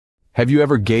Have you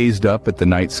ever gazed up at the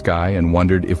night sky and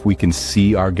wondered if we can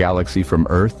see our galaxy from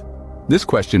Earth? This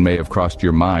question may have crossed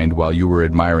your mind while you were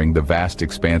admiring the vast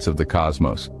expanse of the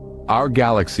cosmos. Our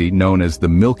galaxy, known as the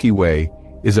Milky Way,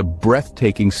 is a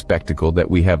breathtaking spectacle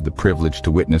that we have the privilege to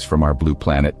witness from our blue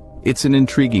planet. It's an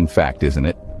intriguing fact, isn't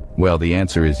it? Well, the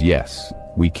answer is yes.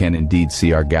 We can indeed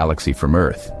see our galaxy from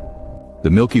Earth. The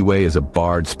Milky Way is a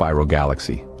barred spiral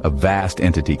galaxy, a vast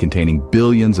entity containing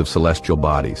billions of celestial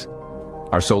bodies.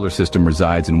 Our solar system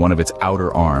resides in one of its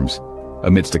outer arms,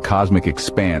 amidst a cosmic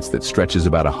expanse that stretches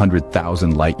about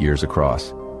 100,000 light-years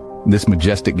across. This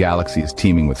majestic galaxy is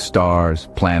teeming with stars,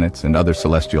 planets, and other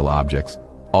celestial objects,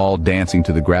 all dancing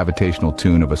to the gravitational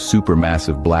tune of a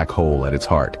supermassive black hole at its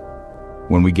heart.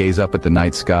 When we gaze up at the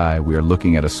night sky, we are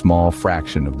looking at a small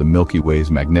fraction of the Milky Way's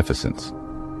magnificence.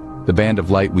 The band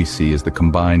of light we see is the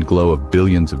combined glow of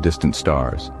billions of distant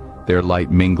stars, their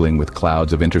light mingling with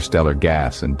clouds of interstellar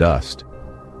gas and dust.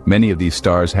 Many of these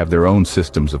stars have their own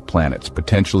systems of planets,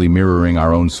 potentially mirroring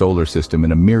our own solar system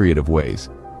in a myriad of ways.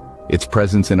 Its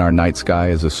presence in our night sky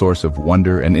is a source of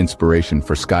wonder and inspiration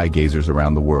for sky gazers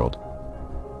around the world.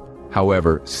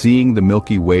 However, seeing the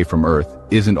Milky Way from Earth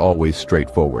isn't always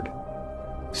straightforward.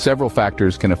 Several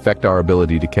factors can affect our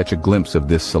ability to catch a glimpse of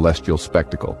this celestial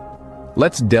spectacle.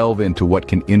 Let's delve into what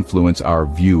can influence our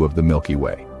view of the Milky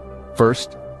Way.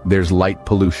 First, there's light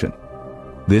pollution.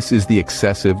 This is the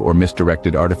excessive or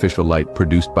misdirected artificial light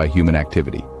produced by human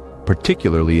activity,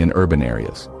 particularly in urban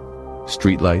areas.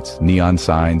 Streetlights, neon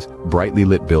signs, brightly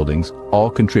lit buildings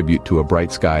all contribute to a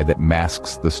bright sky that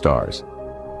masks the stars.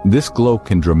 This glow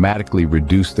can dramatically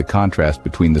reduce the contrast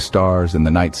between the stars and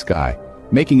the night sky,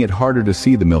 making it harder to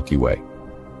see the Milky Way.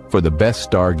 For the best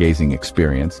stargazing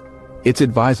experience, it's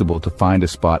advisable to find a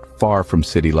spot far from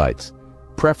city lights,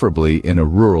 preferably in a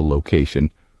rural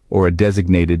location or a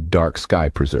designated dark sky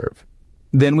preserve.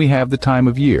 Then we have the time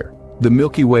of year. The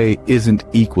Milky Way isn't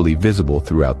equally visible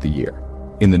throughout the year.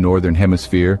 In the northern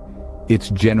hemisphere, it's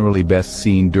generally best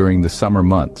seen during the summer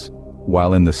months,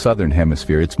 while in the southern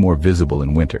hemisphere it's more visible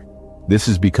in winter. This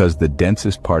is because the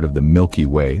densest part of the Milky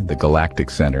Way, the galactic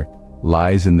center,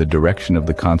 lies in the direction of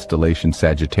the constellation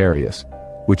Sagittarius,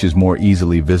 which is more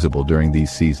easily visible during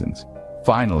these seasons.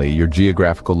 Finally, your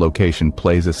geographical location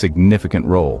plays a significant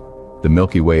role. The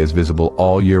Milky Way is visible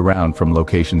all year round from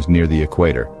locations near the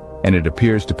equator, and it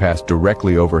appears to pass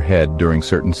directly overhead during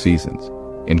certain seasons.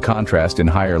 In contrast, in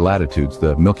higher latitudes,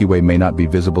 the Milky Way may not be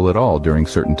visible at all during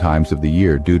certain times of the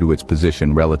year due to its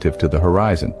position relative to the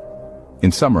horizon.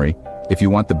 In summary, if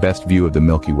you want the best view of the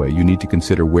Milky Way, you need to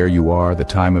consider where you are, the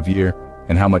time of year,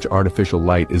 and how much artificial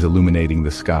light is illuminating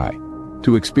the sky.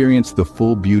 To experience the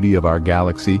full beauty of our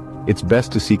galaxy, it's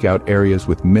best to seek out areas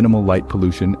with minimal light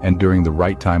pollution and during the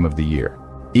right time of the year.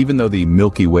 Even though the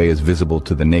Milky Way is visible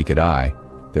to the naked eye,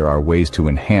 there are ways to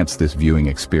enhance this viewing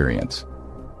experience.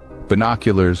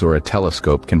 Binoculars or a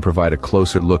telescope can provide a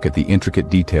closer look at the intricate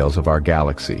details of our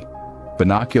galaxy.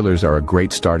 Binoculars are a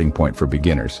great starting point for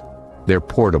beginners. They're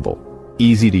portable,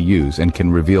 easy to use, and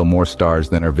can reveal more stars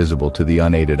than are visible to the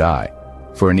unaided eye.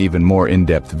 For an even more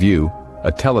in-depth view,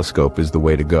 a telescope is the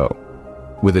way to go.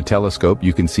 With a telescope,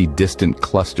 you can see distant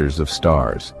clusters of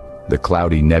stars, the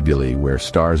cloudy nebulae where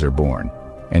stars are born,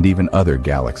 and even other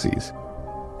galaxies.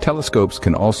 Telescopes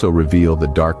can also reveal the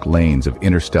dark lanes of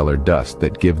interstellar dust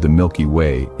that give the Milky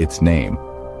Way its name.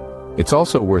 It's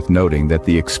also worth noting that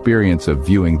the experience of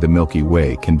viewing the Milky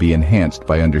Way can be enhanced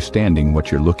by understanding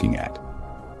what you're looking at.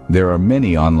 There are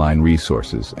many online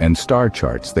resources and star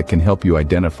charts that can help you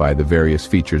identify the various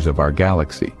features of our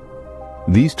galaxy.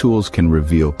 These tools can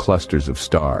reveal clusters of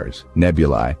stars,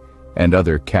 nebulae, and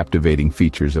other captivating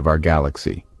features of our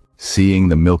galaxy. Seeing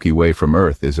the Milky Way from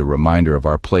Earth is a reminder of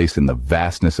our place in the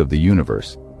vastness of the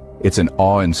universe. It's an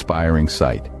awe-inspiring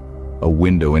sight, a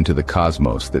window into the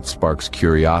cosmos that sparks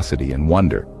curiosity and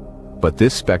wonder. But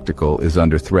this spectacle is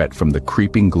under threat from the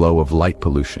creeping glow of light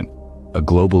pollution, a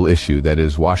global issue that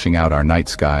is washing out our night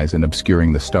skies and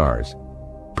obscuring the stars.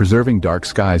 Preserving dark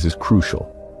skies is crucial,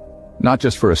 not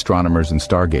just for astronomers and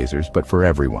stargazers, but for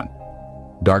everyone.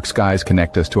 Dark skies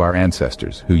connect us to our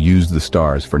ancestors, who used the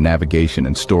stars for navigation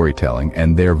and storytelling,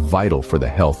 and they're vital for the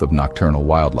health of nocturnal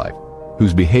wildlife,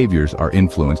 whose behaviors are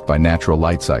influenced by natural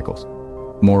light cycles.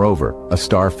 Moreover, a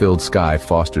star-filled sky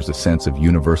fosters a sense of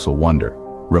universal wonder,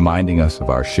 reminding us of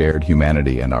our shared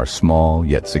humanity and our small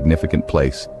yet significant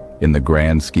place in the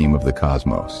grand scheme of the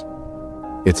cosmos.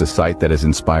 It's a sight that has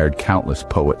inspired countless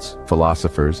poets,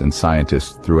 philosophers, and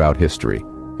scientists throughout history,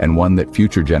 and one that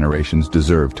future generations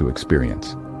deserve to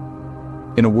experience.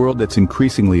 In a world that's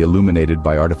increasingly illuminated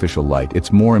by artificial light,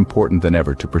 it's more important than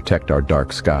ever to protect our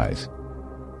dark skies.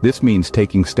 This means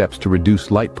taking steps to reduce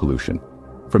light pollution.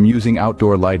 From using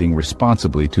outdoor lighting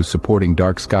responsibly to supporting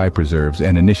dark sky preserves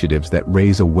and initiatives that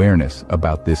raise awareness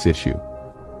about this issue.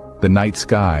 The night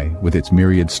sky, with its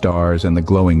myriad stars and the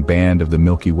glowing band of the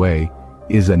Milky Way,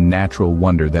 is a natural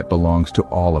wonder that belongs to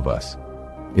all of us.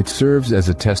 It serves as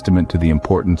a testament to the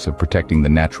importance of protecting the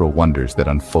natural wonders that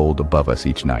unfold above us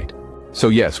each night. So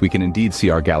yes, we can indeed see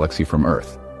our galaxy from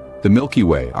Earth. The Milky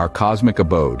Way, our cosmic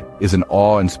abode, is an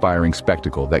awe-inspiring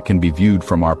spectacle that can be viewed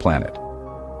from our planet.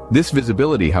 This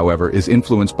visibility, however, is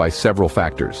influenced by several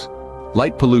factors.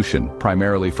 Light pollution,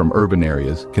 primarily from urban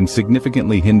areas, can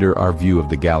significantly hinder our view of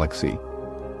the galaxy.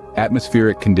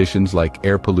 Atmospheric conditions like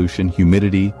air pollution,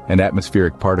 humidity, and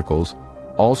atmospheric particles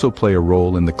also play a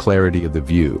role in the clarity of the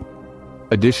view.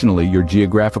 Additionally, your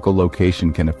geographical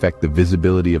location can affect the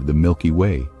visibility of the Milky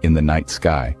Way in the night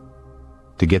sky.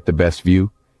 To get the best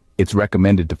view, it's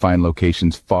recommended to find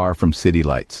locations far from city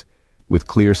lights, with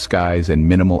clear skies and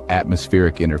minimal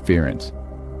atmospheric interference.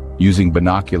 Using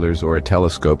binoculars or a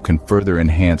telescope can further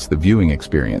enhance the viewing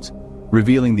experience,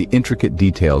 revealing the intricate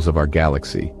details of our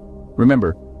galaxy.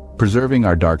 Remember, preserving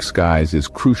our dark skies is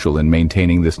crucial in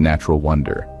maintaining this natural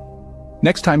wonder.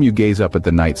 Next time you gaze up at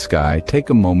the night sky, take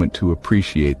a moment to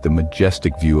appreciate the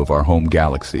majestic view of our home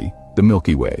galaxy, the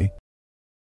Milky Way.